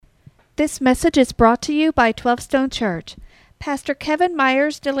This message is brought to you by 12 Stone Church. Pastor Kevin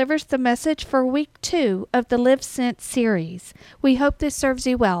Myers delivers the message for week 2 of the Live Sent series. We hope this serves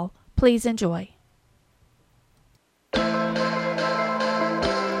you well. Please enjoy.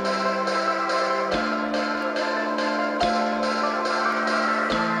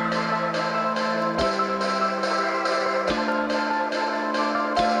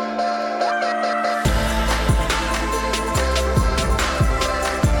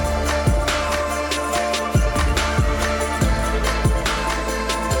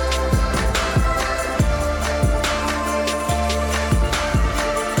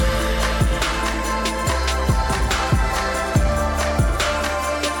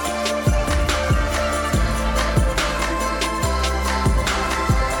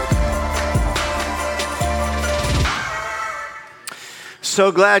 So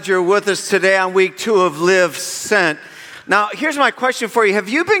glad you're with us today on week 2 of Live Sent. Now, here's my question for you. Have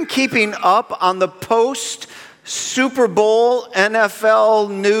you been keeping up on the post-Super Bowl NFL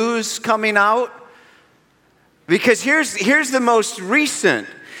news coming out? Because here's the most recent.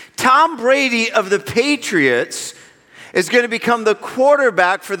 Tom Brady of the Patriots is going to become the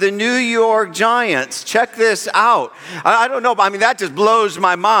quarterback for the New York Giants. Check this out. I don't know, that just blows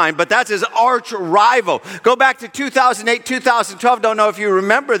my mind, but that's his arch rival. Go back to 2008, 2012. Don't know if you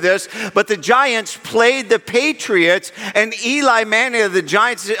remember this, but the Giants played the Patriots, and Eli Manning of the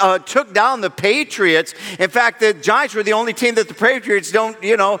Giants took down the Patriots. In fact, the Giants were the only team that the Patriots don't,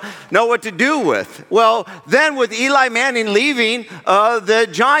 know what to do with. Well, then with Eli Manning leaving the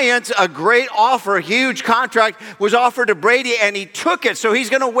Giants, a great offer, a huge contract was offered to Brady, and he took it. So he's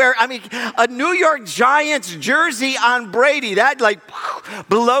going to wear, a New York Giants jersey on Brady. That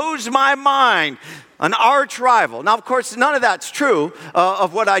blows my mind. An arch rival. Now, of course, none of that's true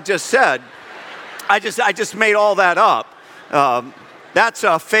of what I just said. I just made all that up. That's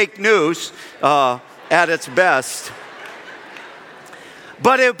fake news at its best.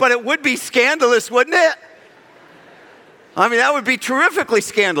 But it would be scandalous, wouldn't it? That would be terrifically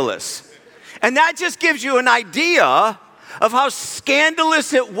scandalous. And that just gives you an idea of how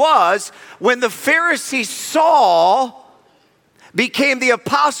scandalous it was when the Pharisee Saul became the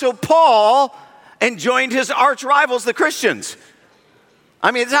Apostle Paul and joined his arch rivals, the Christians.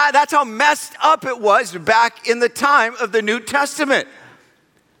 That's how messed up it was back in the time of the New Testament.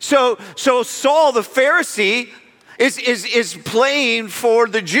 So Saul, the Pharisee, is playing for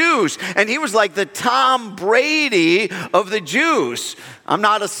the Jews. And he was like the Tom Brady of the Jews. I'm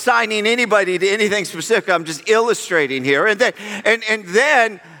not assigning anybody to anything specific. I'm just illustrating here. And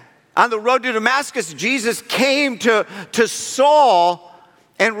then on the road to Damascus, Jesus came to Saul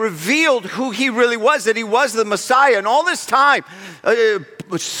and revealed who he really was, that he was the Messiah. And all this time,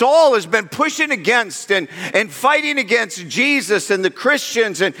 Saul has been pushing against and fighting against Jesus and the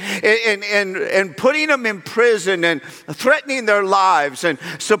Christians and putting them in prison and threatening their lives and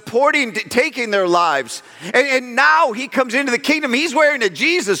taking their lives. And now he comes into the kingdom. He's wearing a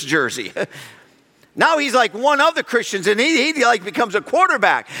Jesus jersey. Now he's like one of the Christians, and he becomes a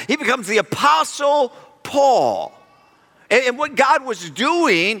quarterback. He becomes the Apostle Paul. And what God was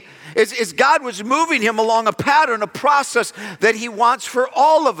doing is God was moving him along a pattern, a process that he wants for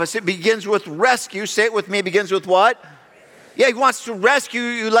all of us. It begins with rescue. Say it with me. It begins with what? Yeah, he wants to rescue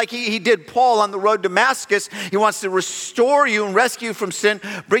you like he did Paul on the road to Damascus. He wants to restore you and rescue you from sin,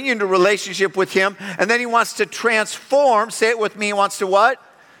 bring you into relationship with him. And then he wants to transform. Say it with me. He wants to what?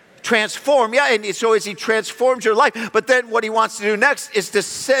 Transform. Yeah, and so as he transforms your life. But then what he wants to do next is to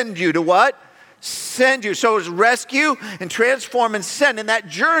send you to what? Send you. So it's rescue and transform and send. In that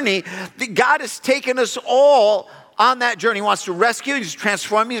journey, God has taken us all on that journey. He wants to rescue, he's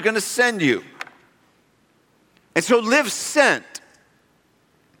transform you, he's going to send you. And so Live Sent.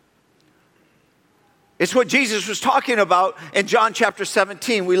 It's what Jesus was talking about in John chapter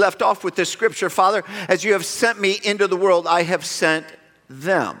 17. We left off with this scripture. Father, as you have sent me into the world, I have sent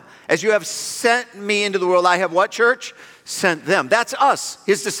them. As you have sent me into the world, I have what, church? Sent them. That's us,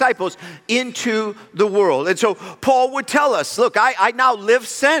 his disciples, into the world. And so Paul would tell us, look, I now live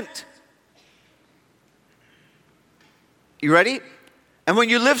sent. You ready? And when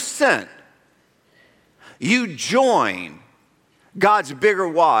you live sent, you join God's bigger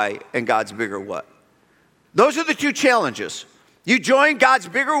why and God's bigger what. Those are the two challenges. You join God's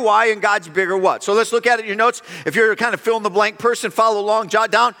bigger why and God's bigger what. So let's look at it in your notes. If you're a kind of fill-in-the-blank person, follow along,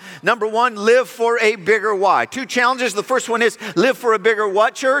 jot down. Number 1, live for a bigger why. 2 challenges. The first one is live for a bigger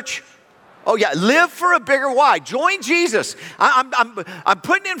what, church? Oh yeah, live for a bigger why. Join Jesus. I'm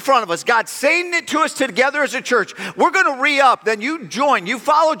putting in front of us, God's saying it to us together as a church. We're going to re-up. Then you join. You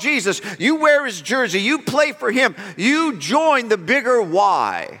follow Jesus. You wear his jersey. You play for him. You join the bigger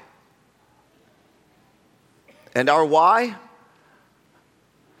why. And our why?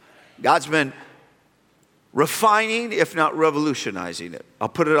 God's been refining, if not revolutionizing it. I'll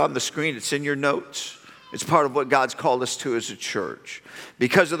put it on the screen. It's in your notes. It's part of what God's called us to as a church.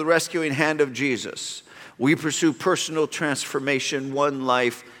 Because of the rescuing hand of Jesus, we pursue personal transformation one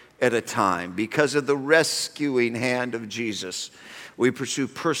life at a time. Because of the rescuing hand of Jesus, we pursue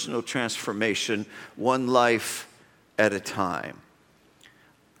personal transformation one life at a time.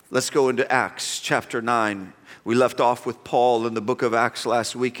 Let's go into Acts chapter 9. We left off with Paul in the book of Acts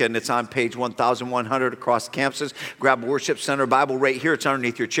last weekend. It's on page 1100 across campuses. Grab a worship center Bible right here. It's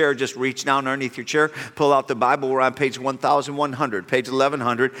underneath your chair. Just reach down underneath your chair. Pull out the Bible. We're on page 1100, page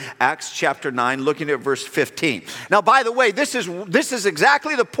 1100, Acts chapter 9, looking at verse 15. Now, by the way, this is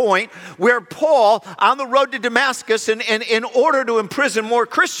exactly the point where Paul, on the road to Damascus, and in order to imprison more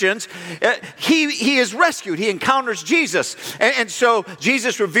Christians, he is rescued. He encounters Jesus. And so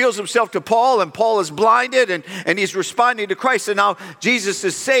Jesus reveals himself to Paul, and Paul is blinded, and he's responding to Christ. And now Jesus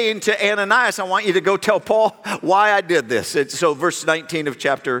is saying to Ananias, I want you to go tell Paul why I did this. So verse 19 of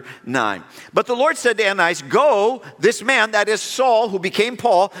chapter 9. But the Lord said to Ananias, go, this man, that is Saul, who became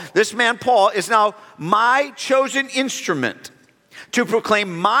Paul, this man Paul is now my chosen instrument to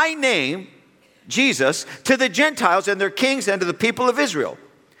proclaim my name, Jesus, to the Gentiles and their kings and to the people of Israel.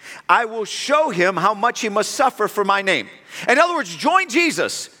 I will show him how much he must suffer for my name. In other words, join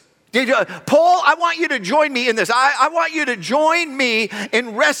Jesus. Paul, I want you to join me in this. I want you to join me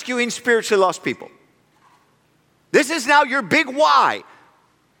in rescuing spiritually lost people. This is now your big why.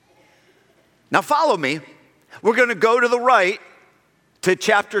 Now follow me. We're going to go to the right to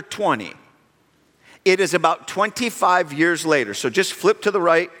chapter 20. It is about 25 years later. So just flip to the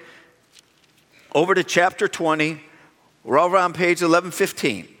right over to chapter 20. We're over on page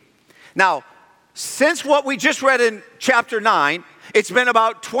 1115. Now, since what we just read in chapter 9, it's been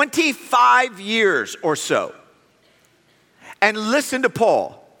about 25 years or so. And listen to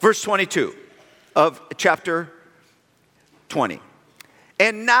Paul, verse 22 of chapter 20.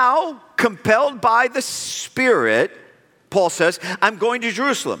 And now, compelled by the Spirit, Paul says, I'm going to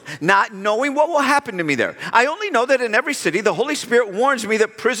Jerusalem, not knowing what will happen to me there. I only know that in every city, the Holy Spirit warns me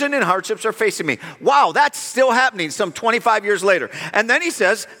that prison and hardships are facing me. Wow, that's still happening some 25 years later. And then he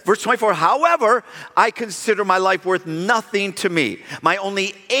says, verse 24, however, I consider my life worth nothing to me. My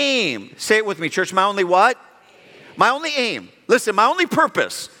only aim, say it with me, church, my only what? My only aim. Listen, my only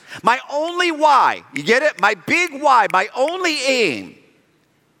purpose, my only why, you get it? My big why, my only aim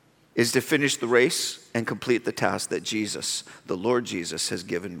is to finish the race and complete the task that Jesus, the Lord Jesus, has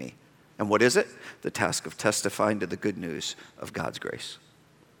given me. And what is it? The task of testifying to the good news of God's grace.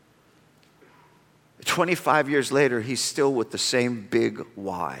 25 years later, he's still with the same big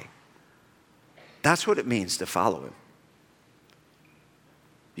why. That's what it means to follow him.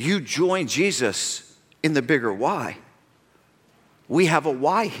 You join Jesus in the bigger why. We have a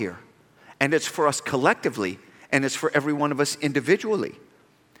why here, and it's for us collectively, and it's for every one of us individually.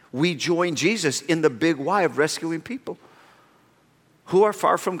 We join Jesus in the big why of rescuing people who are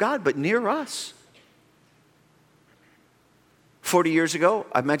far from God, but near us. 40 years ago,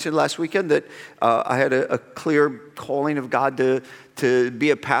 I mentioned last weekend that I had a clear calling of God to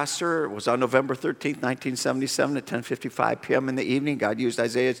be a pastor. It was on November 13th, 1977 at 10:55 p.m. in the evening. God used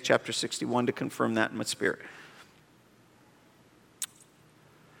Isaiah chapter 61 to confirm that in my spirit.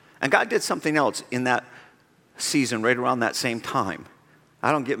 And God did something else in that season, right around that same time.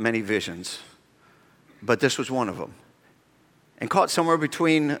 I don't get many visions, but this was one of them. And caught somewhere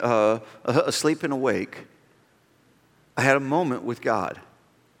between asleep and awake, I had a moment with God.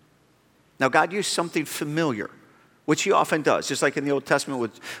 Now, God used something familiar, which he often does. Just like in the Old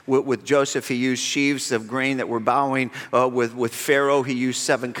Testament with Joseph, he used sheaves of grain that were bowing. With Pharaoh, he used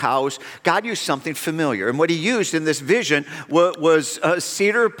 7 cows. God used something familiar. And what he used in this vision was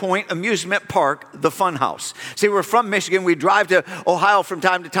Cedar Point Amusement Park, the Fun House. See, we're from Michigan. We drive to Ohio from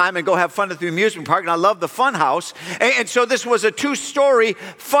time to time and go have fun at the amusement park. And I love the Fun House. And so this was a 2-story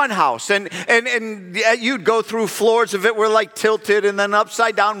fun house. And you'd go through floors of it were like tilted, and then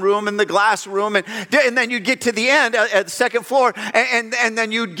upside down room and the glass room. And then you'd get to the end at the second floor, and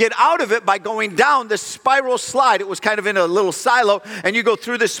then you'd get out of it by going down the spiral slide. It was kind of in a little silo, and you go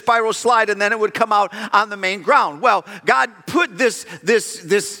through this spiral slide, and then it would come out on the main ground. Well, God put this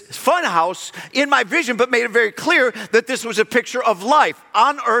fun house in my vision, but made it very clear that this was a picture of life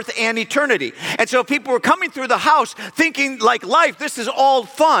on earth and eternity. And so people were coming through the house thinking like life, this is all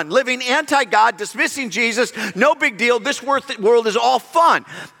fun, living anti-God, dismissing Jesus, no big deal, this world is all fun.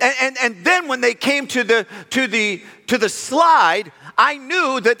 And then when they came to the slide, I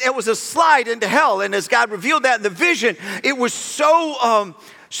knew that it was a slide into hell. And as God revealed that in the vision, it was so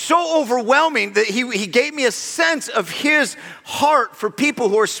so overwhelming that he gave me a sense of his heart for people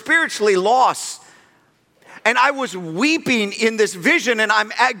who are spiritually lost. And I was weeping in this vision, and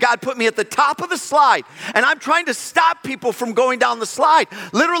God put me at the top of the slide, and I'm trying to stop people from going down the slide,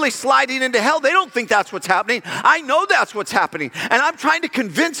 literally sliding into hell. They don't think that's what's happening. I know that's what's happening, and I'm trying to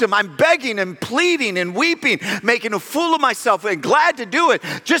convince them. I'm begging and pleading and weeping, making a fool of myself, and glad to do it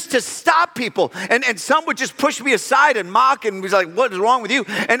just to stop people. And some would just push me aside and mock and be like, what is wrong with you?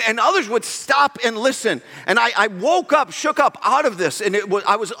 And others would stop and listen. And I woke up, shook up out of this, and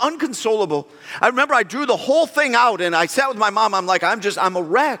I was unconsolable. I remember I drew the whole thing out, and I sat with my mom. I'm like, I'm a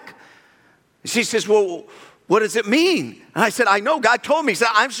wreck. She says, well, what does it mean? And I said, I know, God told me. He said,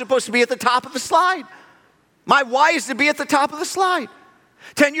 I'm supposed to be at the top of the slide. My why is to be at the top of the slide.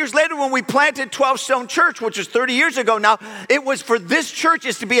 10 years later, when we planted 12 Stone Church, which is 30 years ago now, it was for this church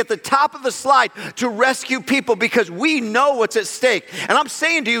is to be at the top of the slide to rescue people because we know what's at stake. And I'm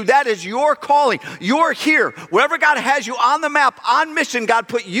saying to you, that is your calling. You're here. Wherever God has you on the map, on mission, God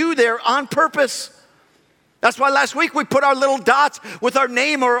put you there on purpose. That's why last week we put our little dots with our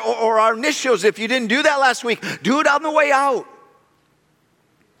name or our initials. If you didn't do that last week, do it on the way out.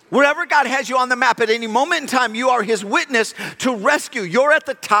 Wherever God has you on the map at any moment in time, you are his witness to rescue. You're at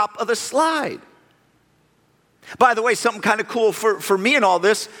the top of the slide. By the way, something kind of cool for me in all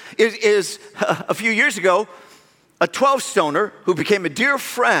this is a few years ago, a 12-stoner who became a dear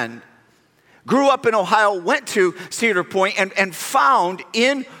friend, grew up in Ohio, went to Cedar Point, and found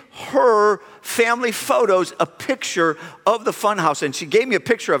in her family photos a picture of the funhouse, and she gave me a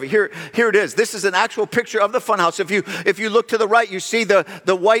picture of it. Here it is. This is an actual picture of the funhouse. If you look to the right, you see the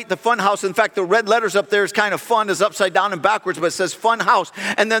white, the funhouse. In fact, the red letters up there is kind of fun, is upside down and backwards, but it says funhouse.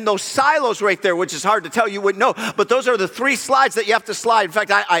 And then those silos right there, which is hard to tell, you wouldn't know, but those are the 3 slides that you have to slide. In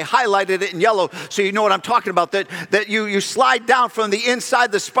fact, I highlighted it in yellow so you know what I'm talking about, that you slide down from the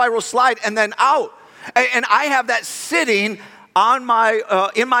inside, the spiral slide, and then out. And I have that sitting on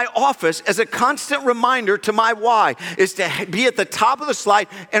in my office as a constant reminder to my why is to be at the top of the slide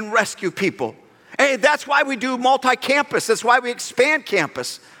and rescue people. Hey, that's why we do multi-campus. That's why we expand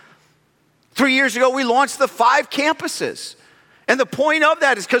campus. 3 years ago, we launched the 5 campuses. And the point of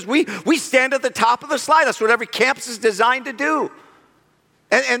that is because we stand at the top of the slide. That's what every campus is designed to do.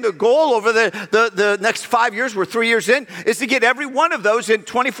 And the goal over the next 5 years, we're 3 years in, is to get every one of those in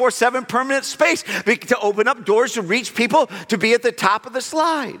 24/7 permanent space, to open up doors to reach people, to be at the top of the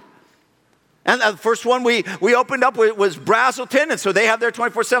slide. And the first one we opened up was Brazelton, and so they have their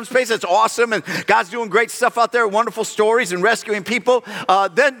 24/7 space. It's awesome, and God's doing great stuff out there, wonderful stories and rescuing people.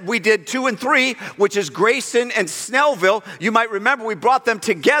 Then we did 2 and 3, which is Grayson and Snellville. You might remember we brought them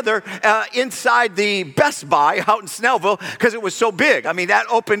together inside the Best Buy out in Snellville because it was so big. I mean, that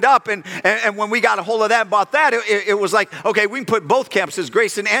opened up, and when we got a hold of that and bought that, it was like, okay, we can put both campuses,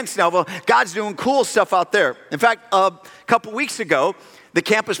 Grayson and Snellville. God's doing cool stuff out there. In fact, a couple weeks ago, the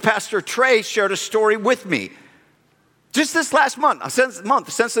campus pastor, Trey, shared a story with me. Just this last month, since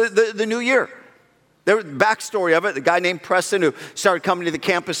the new year. The backstory of it, the guy named Preston who started coming to the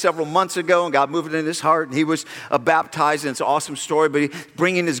campus several months ago and God moved it in his heart, and he was baptized, and it's an awesome story, but he's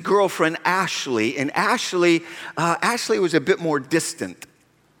bringing his girlfriend, Ashley, and Ashley was a bit more distant.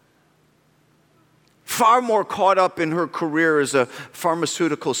 Far more caught up in her career as a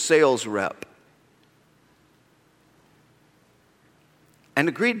pharmaceutical sales rep. And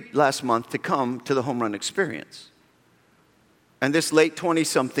agreed last month to come to the Home Run Experience. And this late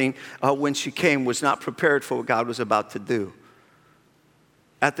 20-something, when she came, was not prepared for what God was about to do.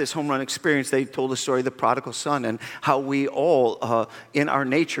 At this Home Run Experience, they told the story of the prodigal son and how we all, in our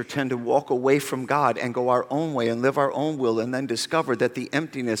nature, tend to walk away from God and go our own way and live our own will, and then discover that the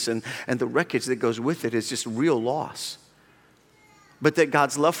emptiness and the wreckage that goes with it is just real loss. But that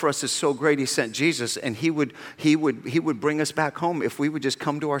God's love for us is so great, he sent Jesus, and he would bring us back home. If we would just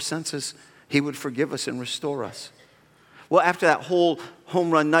come to our senses, he would forgive us and restore us. Well, after that whole home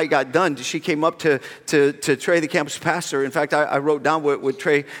run night got done, she came up to Trey, the campus pastor. In fact, I wrote down what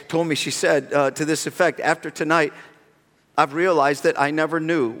Trey told me. She said to this effect, after tonight, I've realized that I never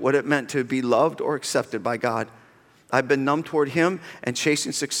knew what it meant to be loved or accepted by God. I've been numb toward him and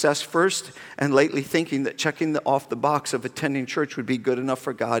chasing success first, and lately thinking that checking off the box of attending church would be good enough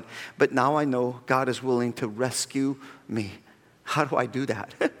for God. But now I know God is willing to rescue me. How do I do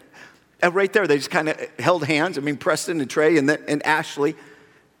that? And right there, they just kind of held hands. I mean, Preston and Trey and Ashley.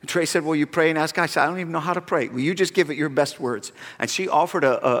 And Trey said, will you pray and ask God? I said, I don't even know how to pray. Will you just give it your best words? And she offered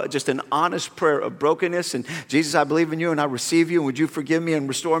just an honest prayer of brokenness. And Jesus, I believe in you and I receive you. And would you forgive me and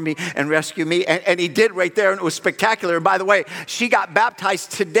restore me and rescue me? And he did right there. And it was spectacular. And by the way, she got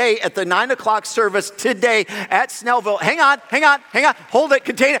baptized today at the 9 o'clock service today at Snellville. Hang on. Hold it,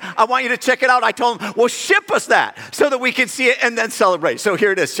 contain it. I want you to check it out. I told him, well, ship us that so that we can see it and then celebrate. So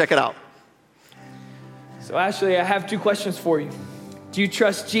here it is. Check it out. So Ashley, I have 2 questions for you. Do you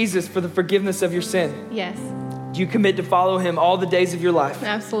trust Jesus for the forgiveness of your sin? Yes, Do you commit to follow him all the days of your life?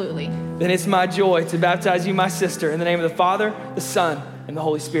 absolutely. Then it's my joy to baptize you, my sister, in the name of the Father, the Son, and the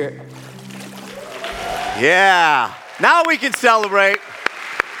Holy Spirit. Yeah, now we can celebrate.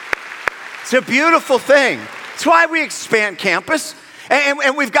 It's a beautiful thing. It's why we expand campus.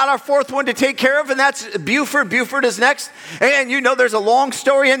 And we've got our 4th one to take care of, and that's Buford. Buford is next. And you know there's a long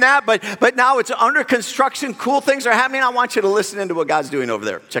story in that, but now it's under construction. Cool things are happening. I want you to listen into what God's doing over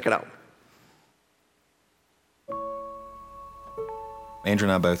there. Check it out. Andrew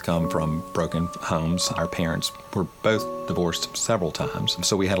and I both come from broken homes. Our parents were both divorced several times,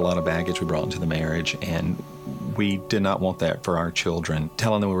 so we had a lot of baggage we brought into the marriage, and we did not want that for our children.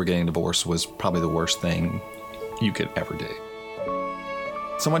 Telling them we were getting divorced was probably the worst thing you could ever do.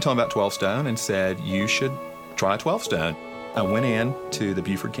 Someone told me about 12 Stone and said, you should try 12 Stone. I went in to the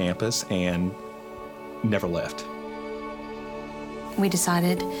Buford campus and never left. We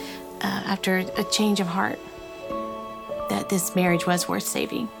decided after a change of heart that this marriage was worth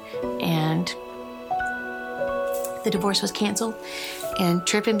saving. And the divorce was canceled, and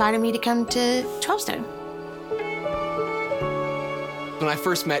Tripp invited me to come to 12 Stone. When I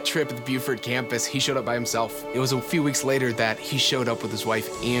first met Tripp at the Buford campus, he showed up by himself. It was a few weeks later that he showed up with his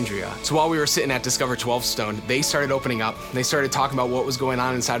wife, Andrea. So while we were sitting at Discover 12 Stone, they started opening up. They started talking about what was going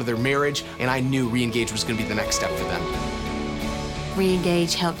on inside of their marriage, and I knew Reengage was gonna be the next step for them.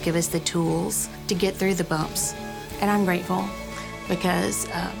 Reengage helped give us the tools to get through the bumps. And I'm grateful because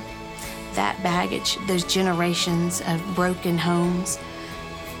that baggage, those generations of broken homes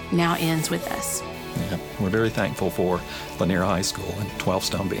now ends with us. Yeah, we're very thankful for Lanier High School and 12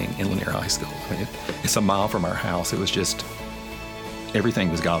 Stone being in Lanier High School. I mean, it's a mile from our house. It was just, everything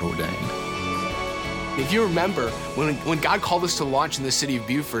was God ordained. If you remember, when God called us to launch in the city of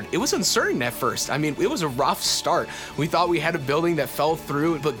Buford, it was uncertain at first. I mean, it was a rough start. We thought we had a building that fell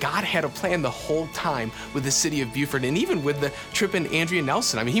through, but God had a plan the whole time with the city of Buford, and even with the Tripp and Andrea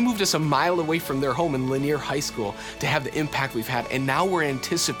Nelson. I mean, he moved us a mile away from their home in Lanier High School to have the impact we've had, and now we're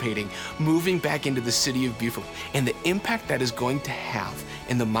anticipating moving back into the city of Buford, and the impact that is going to have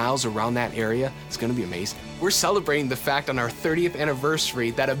in the miles around that area is going to be amazing. We're celebrating the fact on our 30th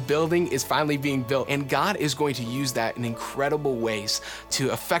anniversary that a building is finally being built, and God is going to use that in incredible ways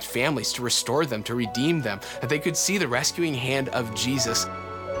to affect families, to restore them, to redeem them, that they could see the rescuing hand of Jesus.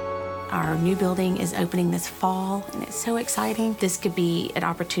 Our new building is opening this fall, and it's so exciting. This could be an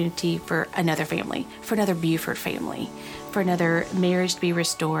opportunity for another family, for another Buford family, for another marriage to be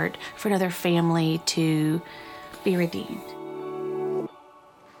restored, for another family to be redeemed.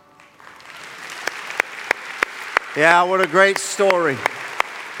 Yeah, what a great story.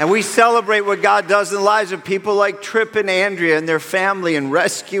 And we celebrate what God does in the lives of people like Tripp and Andrea and their family and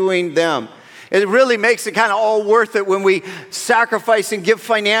rescuing them. It really makes it kind of all worth it when we sacrifice and give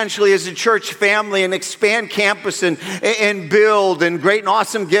financially as a church family and expand campus and build and great and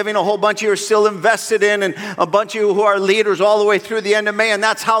awesome giving. A whole bunch of you are still invested in, and a bunch of you who are leaders all the way through the end of May. And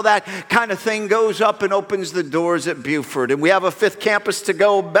that's how that kind of thing goes up and opens the doors at Buford. And we have a 5th campus to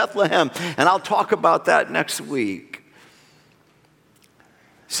go, Bethlehem. And I'll talk about that next week.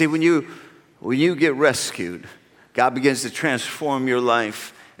 See, when you get rescued, God begins to transform your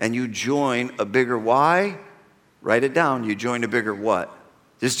life. And you join a bigger why, write it down. You join a bigger what.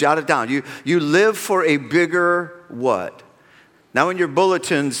 Just jot it down. You live for a bigger what. Now in your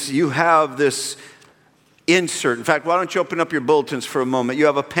bulletins, you have this insert. In fact, why don't you open up your bulletins for a moment? You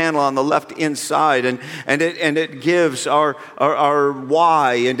have a panel on the left inside, and it gives our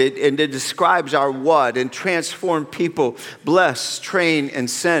why, and it describes our what, and transform people, bless, train, and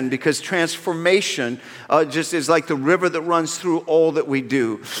send, because transformation just is like the river that runs through all that we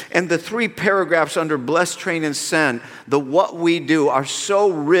do. And the 3 paragraphs under bless, train, and send, the what we do, are so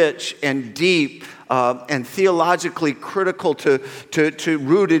rich and deep and theologically critical to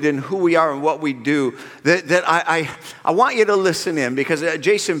rooted in who we are and what we do, that I want you to listen in, because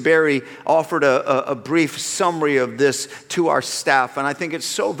Jason Berry offered a brief summary of this to our staff, and I think it's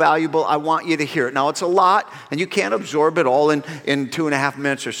so valuable. I want you to hear it. Now, it's a lot, and you can't absorb it all in 2.5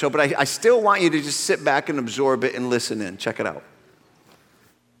 minutes or so, but I still want you to just sit back and absorb it and listen in. Check it out.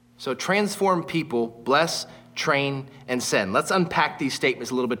 So transform people, bless, train, and send. Let's unpack these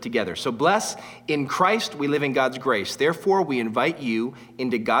statements a little bit together. So bless, in Christ we live in God's grace. Therefore, we invite you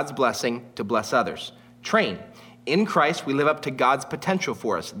into God's blessing to bless others. Train, in Christ we live up to God's potential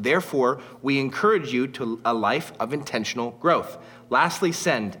for us. Therefore, we encourage you to a life of intentional growth. Lastly,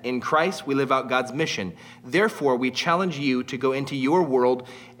 send. In Christ, we live out God's mission. Therefore, we challenge you to go into your world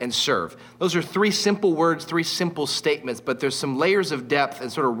and serve. Those are three simple words, three simple statements, but there's some layers of depth and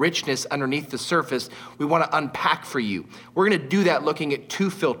sort of richness underneath the surface we want to unpack for you. We're going to do that looking at two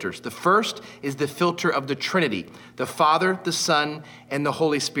filters. The first is the filter of the Trinity, the Father, the Son, and the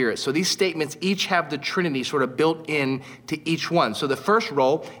Holy Spirit. So these statements each have the Trinity sort of built in to each one. So the first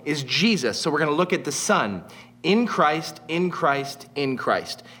role is Jesus. So we're going to look at the Son. In Christ, in Christ, in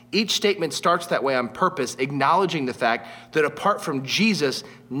Christ. Each statement starts that way on purpose, acknowledging the fact that apart from Jesus,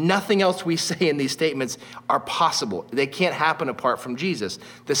 nothing else we say in these statements are possible. They can't happen apart from Jesus.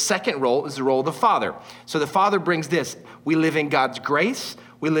 The second role is the role of the Father. So the Father brings this. We live in God's grace,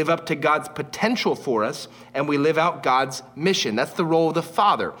 we live up to God's potential for us, and we live out God's mission. That's the role of the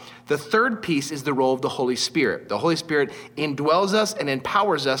Father. The third piece is the role of the Holy Spirit. The Holy Spirit indwells us and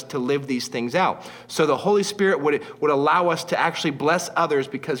empowers us to live these things out. So the Holy Spirit would allow us to actually bless others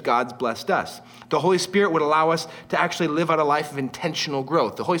because God's blessed us. The Holy Spirit would allow us to actually live out a life of intentional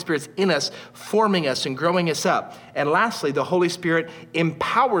growth. The Holy Spirit's in us, forming us and growing us up. And lastly, the Holy Spirit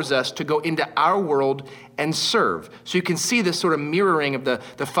empowers us to go into our world and serve. So you can see this sort of mirroring of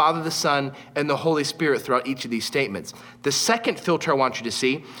the Father, the Son, and the Holy Spirit throughout each of these statements. The second filter I want you to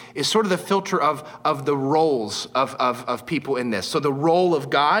see is sort of the filter of the roles of people in this. So the role of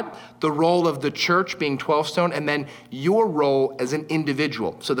God, the role of the church being 12 Stone, and then your role as an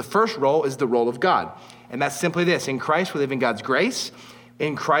individual. So the first role is the role of God. And that's simply this. In Christ, we live in God's grace.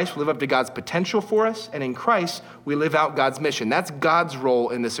 In Christ, we live up to God's potential for us. And in Christ, we live out God's mission. That's God's role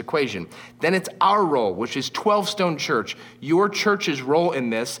in this equation. Then it's our role, which is 12 Stone Church, your church's role in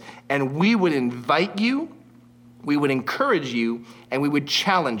this. And we would invite you, we would encourage you, and we would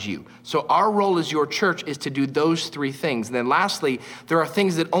challenge you. So our role as your church is to do those three things. And then lastly, there are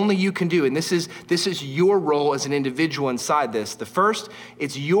things that only you can do. And this is your role as an individual inside this. The first,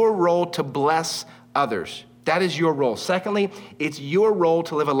 it's your role to bless others. That is your role. Secondly, it's your role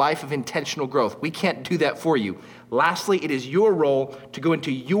to live a life of intentional growth. We can't do that for you. Lastly, it is your role to go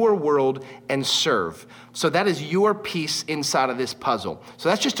into your world and serve. So that is your piece inside of this puzzle. So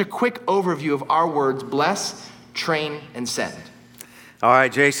that's just a quick overview of our words, bless, train, and send. All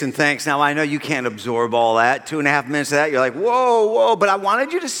right, Jason, thanks. Now, I know you can't absorb all that. 2.5 minutes of that, you're like, whoa, but I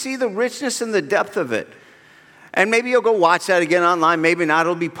wanted you to see the richness and the depth of it. And maybe you'll go watch that again online. Maybe not.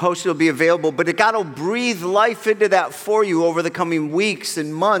 It'll be posted. It'll be available. But God will breathe life into that for you over the coming weeks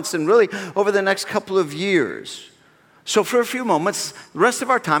and months and really over the next couple of years. So for a few moments, the rest of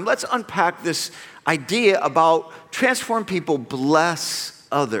our time, let's unpack this idea about transform people, bless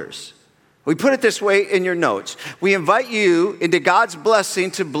others. We put it this way in your notes. We invite you into God's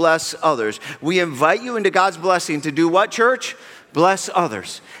blessing to bless others. We invite you into God's blessing to do what, church? Bless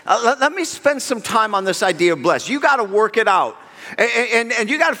others. Let me spend some time on this idea of bless. You got to work it out. And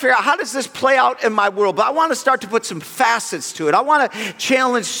you got to figure out, how does this play out in my world? But I want to start to put some facets to it. I want to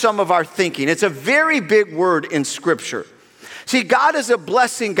challenge some of our thinking. It's a very big word in Scripture. See, God is a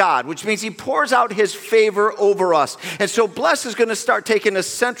blessing God, which means he pours out his favor over us. And so bless is going to start taking a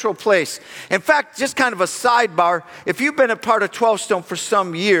central place. In fact, just kind of a sidebar, if you've been a part of 12 Stone for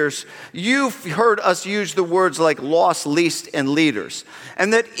some years, you've heard us use the words like lost, least, and leaders.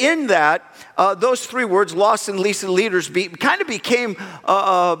 And that in that, those three words, lost and least and leaders, kind of became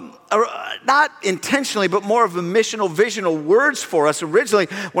not intentionally, but more of a missional, visional words for us. Originally,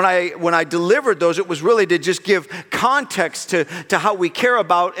 when I delivered those, it was really to just give context to how we care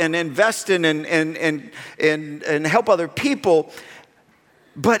about and invest in and help other people.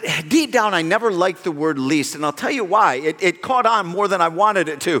 But deep down, I never liked the word least, and I'll tell you why. It caught on more than I wanted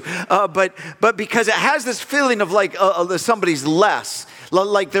it to, but because it has this feeling of like somebody's less.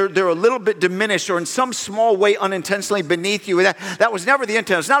 Like they're a little bit diminished or in some small way unintentionally beneath you. That was never the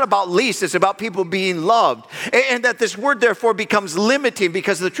intent. It's not about least. It's about people being loved. And that this word therefore becomes limiting,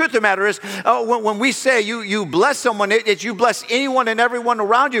 because the truth of the matter is when we say you bless someone, it's you bless anyone and everyone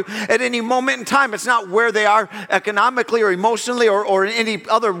around you at any moment in time. It's not where they are economically or emotionally or in any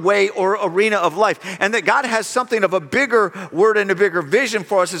other way or arena of life. And that God has something of a bigger word and a bigger vision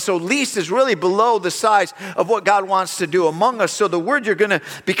for us. And so least is really below the size of what God wants to do among us. So the word you're going to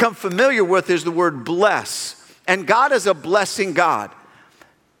become familiar with is the word bless. And God is a blessing God.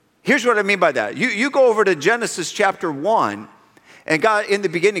 Here's what I mean by that. You go over to Genesis chapter 1, and God, in the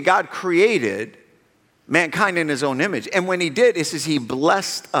beginning, God created mankind in his own image. And when he did, it says he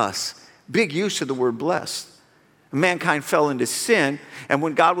blessed us. Big use of the word blessed. Mankind fell into sin, and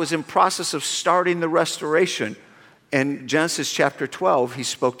when God was in process of starting the restoration, in Genesis chapter 12, he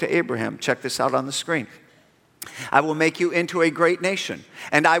spoke to Abraham. Check this out on the screen. I will make you into a great nation,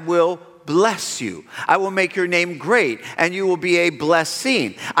 and I will bless you. I will make your name great, and you will be a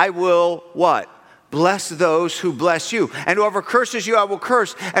blessing. I will what? Bless those who bless you. And whoever curses you, I will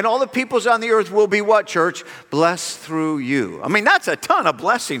curse. And all the peoples on the earth will be what, church? Blessed through you. I mean, that's a ton of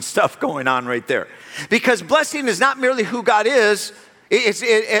blessing stuff going on right there. Because blessing is not merely who God is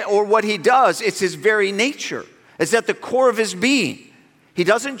or what he does. It's his very nature. It's at the core of his being. He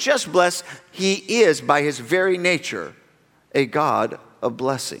doesn't just bless. He is, by his very nature, a God of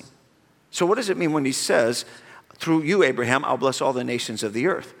blessing. So what does it mean when he says, through you, Abraham, I'll bless all the nations of the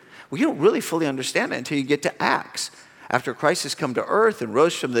earth? Well, you don't really fully understand it until you get to Acts. After Christ has come to earth and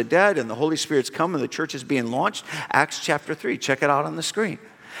rose from the dead and the Holy Spirit's come and the church is being launched, Acts chapter 3, check it out on the screen.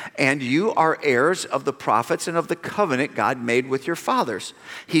 And you are heirs of the prophets and of the covenant God made with your fathers.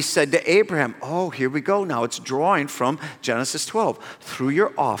 He said to Abraham, oh, here we go now. It's drawing from Genesis 12. Through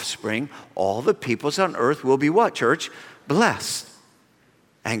your offspring, all the peoples on earth will be what, church? Blessed.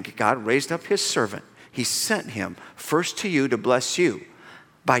 And God raised up his servant. He sent him first to you to bless you,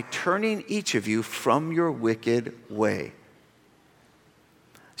 by turning each of you from your wicked way.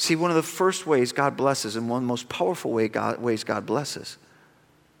 See, one of the first ways God blesses, and one of the most powerful ways God blesses,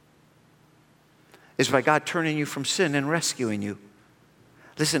 is by God turning you from sin and rescuing you.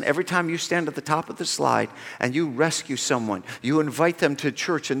 Listen, every time you stand at the top of the slide and you rescue someone, you invite them to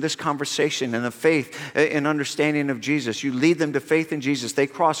church in this conversation and the faith and understanding of Jesus. You lead them to faith in Jesus. They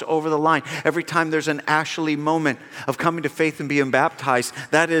cross over the line. Every time there's an Ashley moment of coming to faith and being baptized,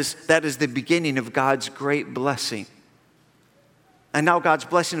 that is the beginning of God's great blessing. And now God's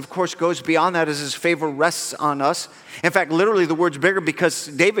blessing, of course, goes beyond that as his favor rests on us. In fact, literally the word's bigger because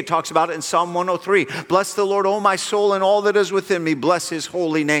David talks about it in Psalm 103. Bless the Lord, O my soul, and all that is within me. Bless his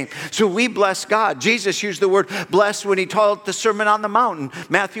holy name. So we bless God. Jesus used the word blessed when he taught the Sermon on the Mount in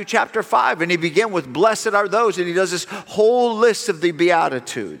Matthew chapter 5. And he began with blessed are those. And he does this whole list of the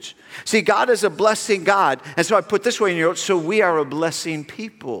Beatitudes. See, God is a blessing God. And so I put this way in your notes. So we are a blessing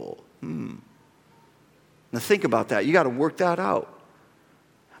people. Now think about that. You got to work that out.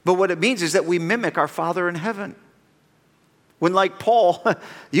 But what it means is that we mimic our Father in heaven. When, like Paul,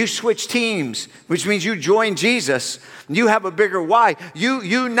 you switch teams, which means you join Jesus, you have a bigger why.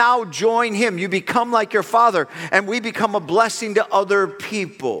 You now join him. You become like your Father, and we become a blessing to other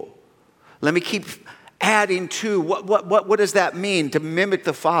people. Let me keep adding to what does that mean to mimic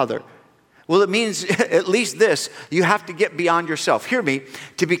the Father? Well, it means at least this. You have to get beyond yourself. Hear me.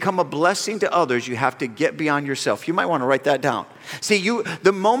 To become a blessing to others, you have to get beyond yourself. You might want to write that down. See,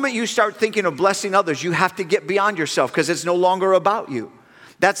 the moment you start thinking of blessing others, you have to get beyond yourself because it's no longer about you.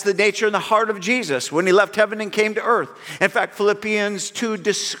 That's the nature and the heart of Jesus when he left heaven and came to earth. In fact, Philippians 2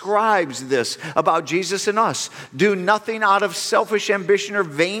 describes this about Jesus and us. Do nothing out of selfish ambition or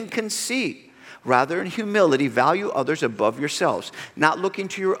vain conceit. Rather, in humility, value others above yourselves, not looking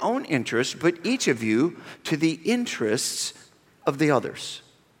to your own interests, but each of you to the interests of the others.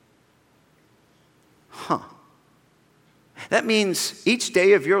 That means each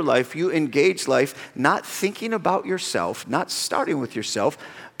day of your life, you engage life not thinking about yourself, not starting with yourself,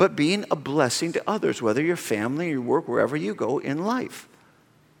 but being a blessing to others, whether your family, your work, wherever you go in life.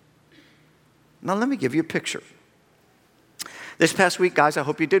 Now, let me give you a picture. This past week, guys, I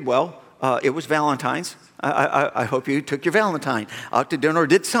hope you did well. It was Valentine's. I hope you took your Valentine out to dinner or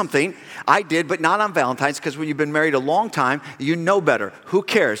did something. I did, but not on Valentine's, because when you've been married a long time, you know better. Who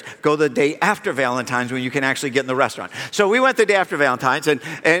cares? Go the day after Valentine's when you can actually get in the restaurant. So we went the day after Valentine's, and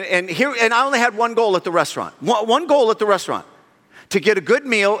I only had one goal at the restaurant. One goal at the restaurant: to get a good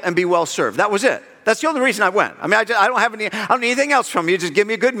meal and be well served. That was it. That's the only reason I went. I mean, I don't need anything else from you. Just give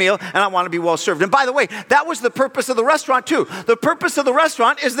me a good meal, and I want to be well served. And by the way, that was the purpose of the restaurant too. The purpose of the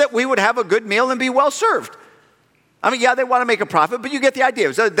restaurant is that we would have a good meal and be well served. I mean, yeah, they want to make a profit, but you get the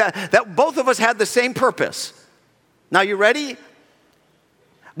idea. So that both of us had the same purpose. Now, you ready?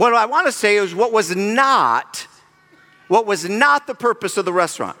 What I want to say is what was not the purpose of the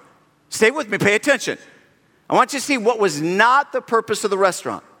restaurant. Stay with me. Pay attention. I want you to see what was not the purpose of the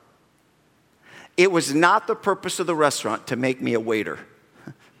restaurant. It was not the purpose of the restaurant to make me a waiter.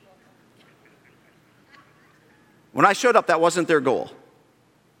 When I showed up, that wasn't their goal.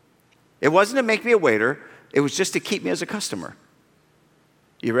 It wasn't to make me a waiter. It was just to keep me as a customer.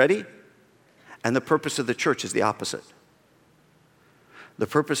 You ready? And the purpose of the church is the opposite. The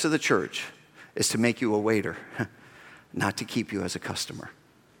purpose of the church is to make you a waiter, not to keep you as a customer.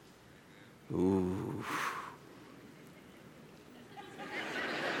 Ooh.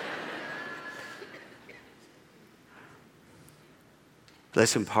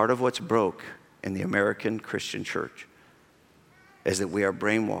 Listen, part of what's broke in the American Christian church is that we are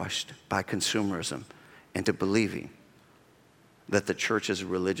brainwashed by consumerism into believing that the church is a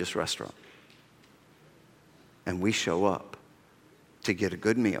religious restaurant. And we show up to get a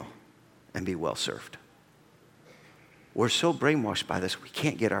good meal and be well served. We're so brainwashed by this, we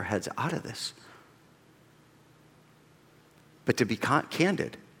can't get our heads out of this. But to be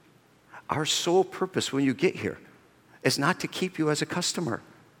candid, our sole purpose when you get here is not to keep you as a customer,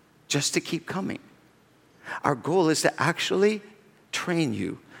 just to keep coming. Our goal is to actually train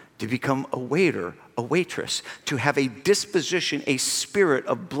you to become a waiter, a waitress, to have a disposition, a spirit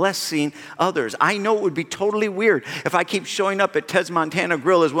of blessing others. I know it would be totally weird if I keep showing up at Ted's Montana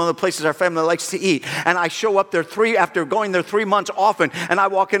Grill as one of the places our family likes to eat, and I show up there after going there 3 months often, and I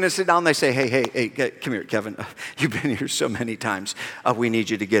walk in and sit down, and they say, hey, come here, Kevin. You've been here so many times. We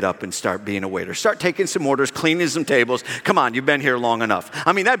need you to get up and start being a waiter. Start taking some orders, cleaning some tables. Come on, you've been here long enough.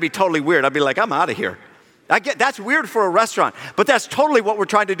 I mean, that'd be totally weird. I'd be like, I'm out of here. I get that's weird for a restaurant, but that's totally what we're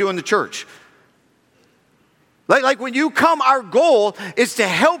trying to do in the church. Like when you come, our goal is to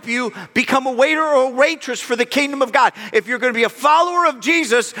help you become a waiter or a waitress for the kingdom of God. If you're going to be a follower of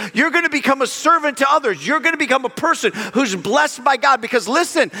Jesus, you're going to become a servant to others. You're going to become a person who's blessed by God. Because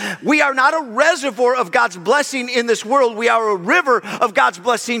listen, we are not a reservoir of God's blessing in this world. We are a river of God's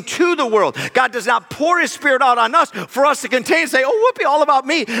blessing to the world. God does not pour his spirit out on us for us to contain and say, oh, whoopee, all about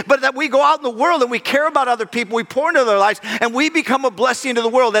me. But that we go out in the world and we care about other people. We pour into their lives and we become a blessing to the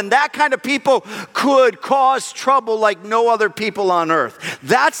world. And that kind of people could cause trouble like no other people on earth.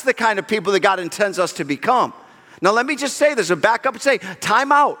 That's the kind of people that God intends us to become. Now, let me just say this and back up and say,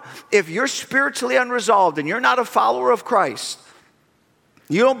 time out. If you're spiritually unresolved and you're not a follower of Christ,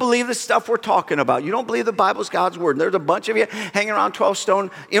 you don't believe the stuff we're talking about, you don't believe the Bible's God's word, and there's a bunch of you hanging around 12 Stone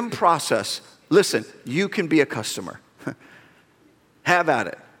in process, listen, you can be a customer. Have at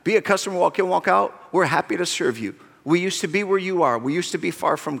it. Be a customer, walk in, walk out. We're happy to serve you. We used to be where you are. We used to be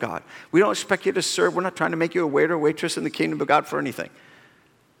far from God. We don't expect you to serve. We're not trying to make you a waiter or waitress in the kingdom of God for anything.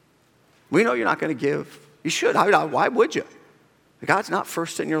 We know you're not going to give. You should. Why would you? God's not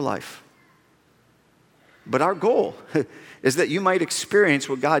first in your life. But our goal is that you might experience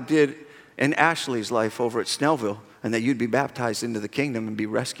what God did in Ashley's life over at Snellville, and that you'd be baptized into the kingdom and be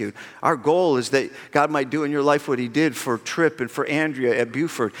rescued. Our goal is that God might do in your life what he did for Tripp and for Andrea at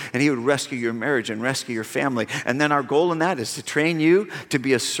Buford, and he would rescue your marriage and rescue your family. And then our goal in that is to train you to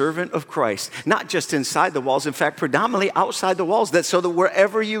be a servant of Christ, not just inside the walls, in fact, predominantly outside the walls, so that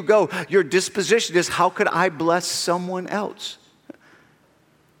wherever you go, your disposition is, how could I bless someone else?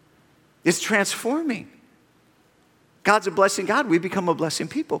 It's transforming. God's a blessing God. We become a blessing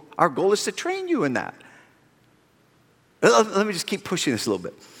people. Our goal is to train you in that. Let me just keep pushing this a little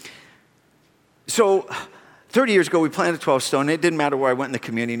bit. So 30 years ago, we planted 12 Stone. It didn't matter where I went in the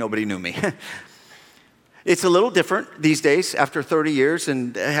community. Nobody knew me. It's a little different these days after 30 years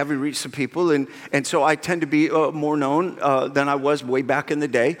and having reached some people. And so I tend to be more known than I was way back in the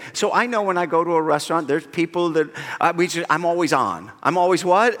day. So I know when I go to a restaurant, there's people that I'm always on. I'm always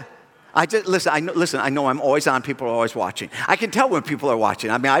what? I know I'm always on. People are always watching. I can tell when people are watching.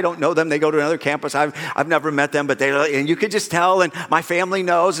 I mean, I don't know them. They go to another campus. I've never met them, but and you can just tell. And my family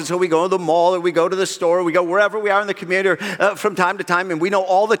knows. And so we go to the mall or we go to the store. Or we go wherever we are in the community from time to time. And we know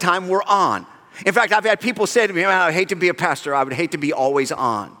all the time we're on. In fact, I've had people say to me, I hate to be a pastor. I would hate to be always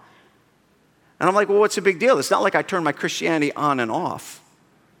on. And I'm like, well, what's the big deal? It's not like I turn my Christianity on and off.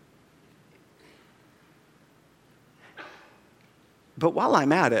 But while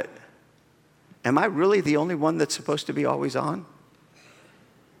I'm at it, am I really the only one that's supposed to be always on?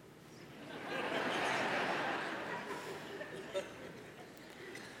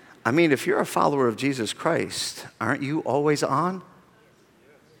 I mean, if you're a follower of Jesus Christ, aren't you always on?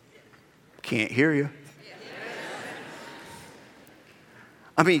 Can't hear you.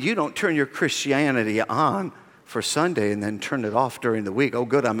 I mean, you don't turn your Christianity on for Sunday and then turn it off during the week. Oh,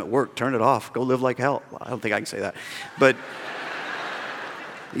 good, I'm at work. Turn it off. Go live like hell. Well, I don't think I can say that. But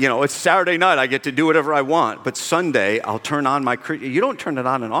you know, it's Saturday night. I get to do whatever I want. But Sunday, I'll turn on my... You don't turn it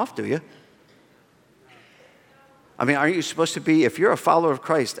on and off, do you? I mean, aren't you supposed to be... If you're a follower of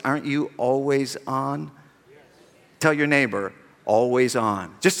Christ, aren't you always on? Tell your neighbor, always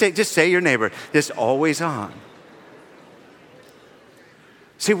on. Just say your neighbor, just always on.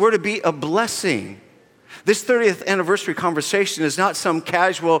 See, we're to be a blessing. This 30th anniversary conversation is not some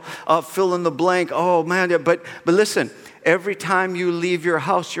casual fill in the blank. Oh, man, but listen... Every time you leave your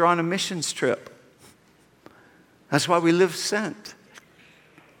house, you're on a missions trip. That's why we live sent.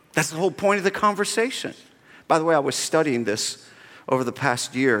 That's the whole point of the conversation. By the way, I was studying this over the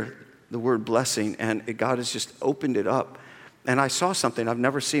past year, the word blessing, and God has just opened it up And I saw something I've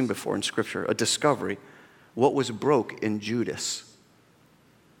never seen before in Scripture, a discovery. What was broke in Judas?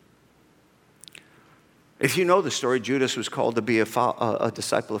 If you know the story, Judas was called to be a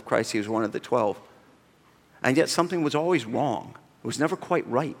disciple of Christ. He was one of the 12. And yet something was always wrong. It was never quite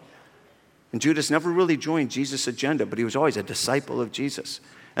right. And Judas never really joined Jesus' agenda, but he was always a disciple of Jesus.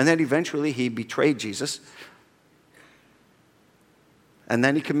 And then eventually he betrayed Jesus. And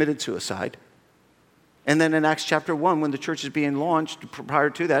then he committed suicide. And then in Acts chapter 1, when the church is being launched, prior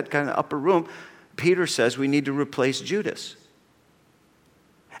to that kind of upper room, Peter says we need to replace Judas.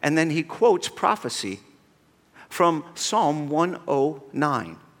 And then he quotes prophecy from Psalm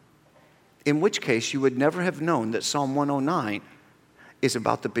 109, in which case you would never have known that Psalm 109 is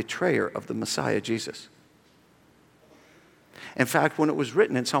about the betrayer of the Messiah, Jesus. In fact, when it was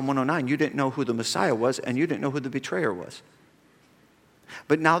written in Psalm 109, you didn't know who the Messiah was and you didn't know who the betrayer was.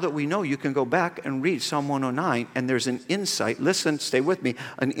 But now that we know, you can go back and read Psalm 109, and there's an insight. Listen, stay with me,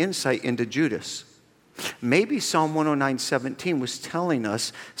 an insight into Judas. Maybe Psalm 109:17 was telling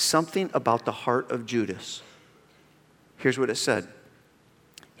us something about the heart of Judas. Here's what it said.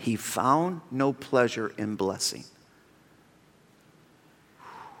 He found no pleasure in blessing.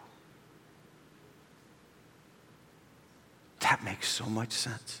 That makes so much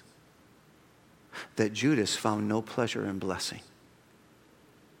sense. That Judas found no pleasure in blessing.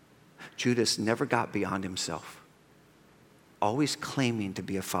 Judas never got beyond himself. Always claiming to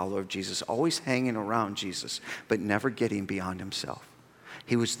be a follower of Jesus, always hanging around Jesus, but never getting beyond himself.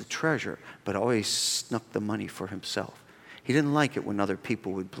 He was the treasurer, but always snuck the money for himself. He didn't like it when other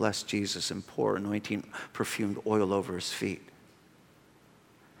people would bless Jesus and pour anointing perfumed oil over his feet.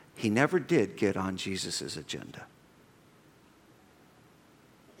 He never did get on Jesus' agenda.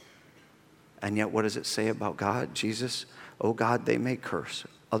 And yet, what does it say about God? Jesus, oh God, they may curse.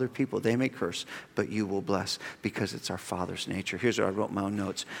 Other people, they may curse, but you will bless because it's our Father's nature. Here's what I wrote in my own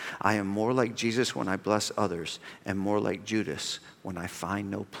notes. I am more like Jesus when I bless others and more like Judas when I find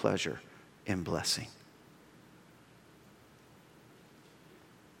no pleasure in blessing.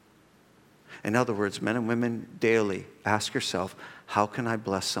 In other words, men and women, daily ask yourself, how can I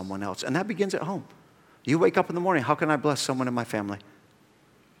bless someone else? And that begins at home. You wake up in the morning, how can I bless someone in my family?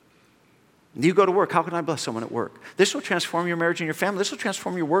 You go to work, how can I bless someone at work? This will transform your marriage and your family. This will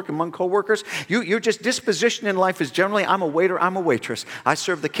transform your work among coworkers. Your just disposition in life is generally, I'm a waiter, I'm a waitress. I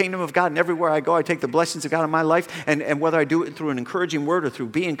serve the kingdom of God, and everywhere I go, I take the blessings of God in my life, and whether I do it through an encouraging word or through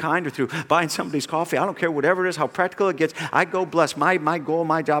being kind or through buying somebody's coffee, I don't care, whatever it is, how practical it gets, I go bless. My goal,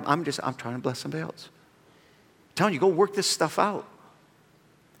 my job, I'm trying to bless somebody else. I'm telling you, go work this stuff out.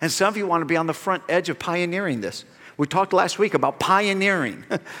 And some of you want to be on the front edge of pioneering this. We talked last week about pioneering.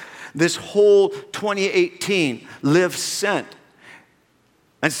 This whole 2018 Live Sent.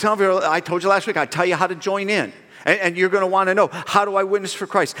 And some of you, I told you last week, I tell you how to join in. And you're going to want to know, how do I witness for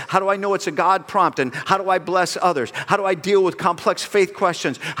Christ? How do I know it's a God prompt? And how do I bless others? How do I deal with complex faith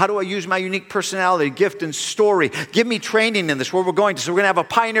questions? How do I use my unique personality, gift, and story? Give me training in this, where we're going to. So we're going to have a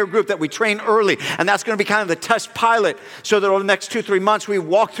pioneer group that we train early. And that's going to be kind of the test pilot. So that over the next 2-3 months, we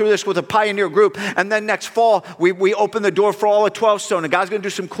walk through this with a pioneer group. And then next fall, we open the door for all of 12 Stone. And God's going to do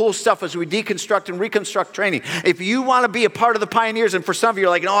some cool stuff as we deconstruct and reconstruct training. If you want to be a part of the pioneers, and for some of you,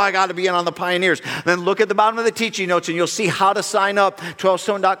 you're like, no, I got to be in on the pioneers, then look at the bottom of the teaching notes and you'll see how to sign up,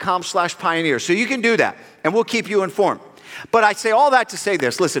 12stone.com/pioneers. So you can do that, and we'll keep you informed. But I say all that to say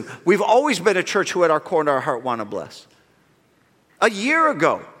this. Listen, we've always been a church who at our core and our heart want to bless. A year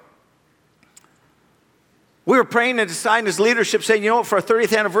ago, we were praying and deciding as leadership, saying, you know what, for our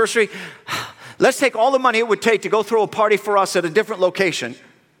 30th anniversary, let's take all the money it would take to go throw a party for us at a different location,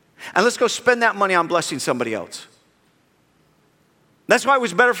 and let's go spend that money on blessing somebody else. That's why it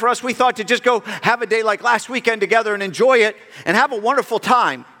was better for us. We thought to just go have a day like last weekend together and enjoy it and have a wonderful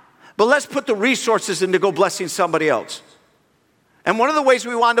time. But let's put the resources into go blessing somebody else. And one of the ways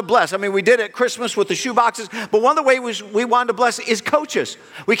we wanted to bless, we did it at Christmas with the shoe boxes, but one of the ways we wanted to bless is coaches.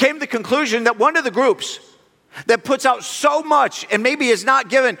 We came to the conclusion that one of the groups that puts out so much and maybe is not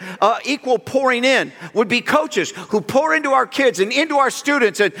given equal pouring in would be coaches who pour into our kids and into our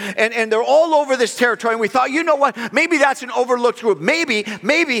students, and they're all over this territory. And we thought, you know what, maybe that's an overlooked group. Maybe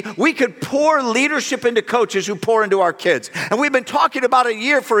we could pour leadership into coaches who pour into our kids. And we've been talking about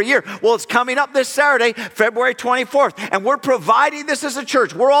it for a year. Well, it's coming up this Saturday, February 24th, and we're providing this as a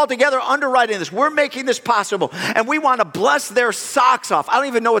church. We're all together underwriting this. We're making this possible, and we want to bless their socks off. I don't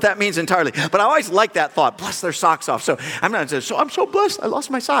even know what that means entirely, but I always like that thought. Bless lost their socks off. So I'm so blessed I lost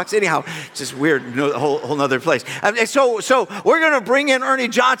my socks. Anyhow, it's just weird, a whole nother place. So we're going to bring in Ernie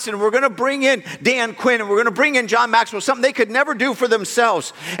Johnson. We're going to bring in Dan Quinn. And we're going to bring in John Maxwell, something they could never do for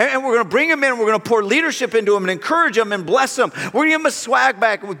themselves. And we're going to bring them in. We're going to pour leadership into them and encourage them and bless them. We're going to give them a swag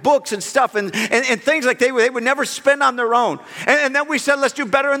bag with books and stuff and things like they would never spend on their own. And then we said, let's do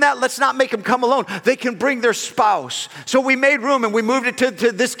better than that. Let's not make them come alone. They can bring their spouse. So we made room and we moved it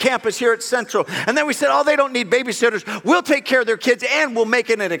to this campus here at Central. And then we said, oh, they don't need babysitters. We'll take care of their kids and we'll make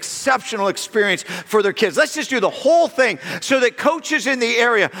it an exceptional experience for their kids. Let's just do the whole thing so that coaches in the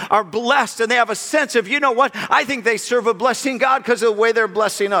area are blessed and they have a sense of, you know what? I think they serve a blessing God because of the way they're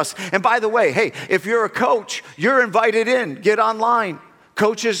blessing us. And by the way, hey, if you're a coach, you're invited in. Get online.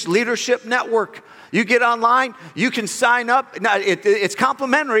 Coaches Leadership Network. You get online, you can sign up. Now, it's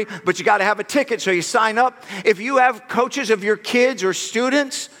complimentary, but you got to have a ticket, so you sign up. If you have coaches of your kids or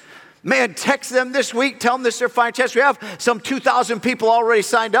students, man, text them this week. Tell them this is their final chance. We have some 2,000 people already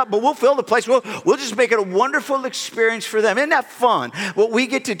signed up, but we'll fill the place. We'll just make it a wonderful experience for them. Isn't that fun? What we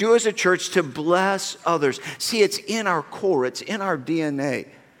get to do as a church to bless others. See, it's in our core. It's in our DNA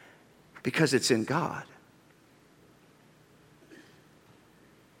because it's in God.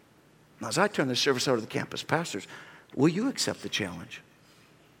 Now, as I turn the service over to the campus pastors, will you accept the challenge?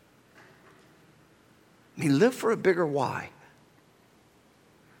 I mean, live for a bigger why.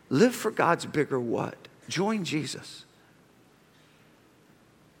 Live for God's bigger what. Join Jesus.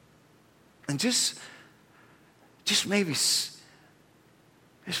 And just maybe say,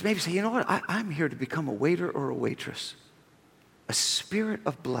 you know what? I'm here to become a waiter or a waitress. A spirit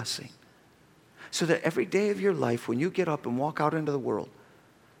of blessing. So that every day of your life, when you get up and walk out into the world,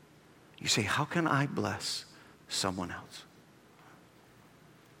 you say, how can I bless someone else?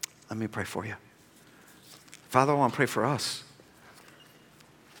 Let me pray for you. Father, I want to pray for us.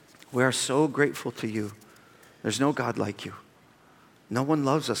 We are so grateful to you. There's no God like you. No one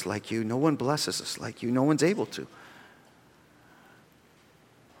loves us like you. No one blesses us like you. No one's able to.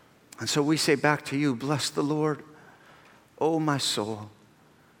 And so we say back to you, bless the Lord, O my soul,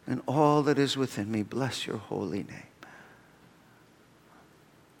 and all that is within me. Bless your holy name.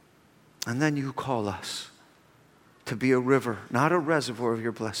 And then you call us to be a river, not a reservoir of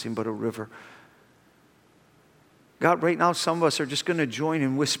your blessing, but a river. God, right now, some of us are just going to join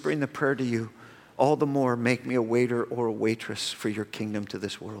in whispering the prayer to you. All the more, make me a waiter or a waitress for your kingdom to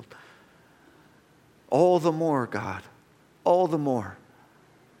this world. All the more, God, all the more.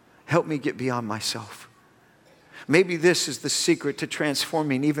 Help me get beyond myself. Maybe this is the secret to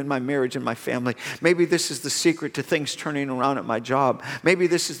transforming even my marriage and my family. Maybe this is the secret to things turning around at my job. Maybe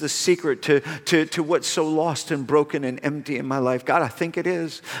this is the secret to what's so lost and broken and empty in my life. God, I think it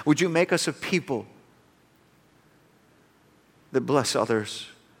is. Would you make us a people that bless others?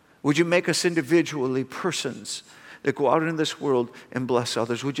 Would you make us individually persons that go out into this world and bless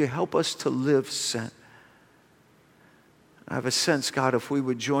others? Would you help us to live sent? I have a sense, God, if we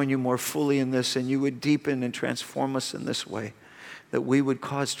would join you more fully in this and you would deepen and transform us in this way, that we would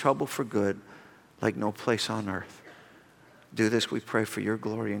cause trouble for good like no place on earth. Do this, we pray, for your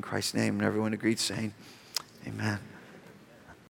glory in Christ's name. And everyone agreed saying, amen.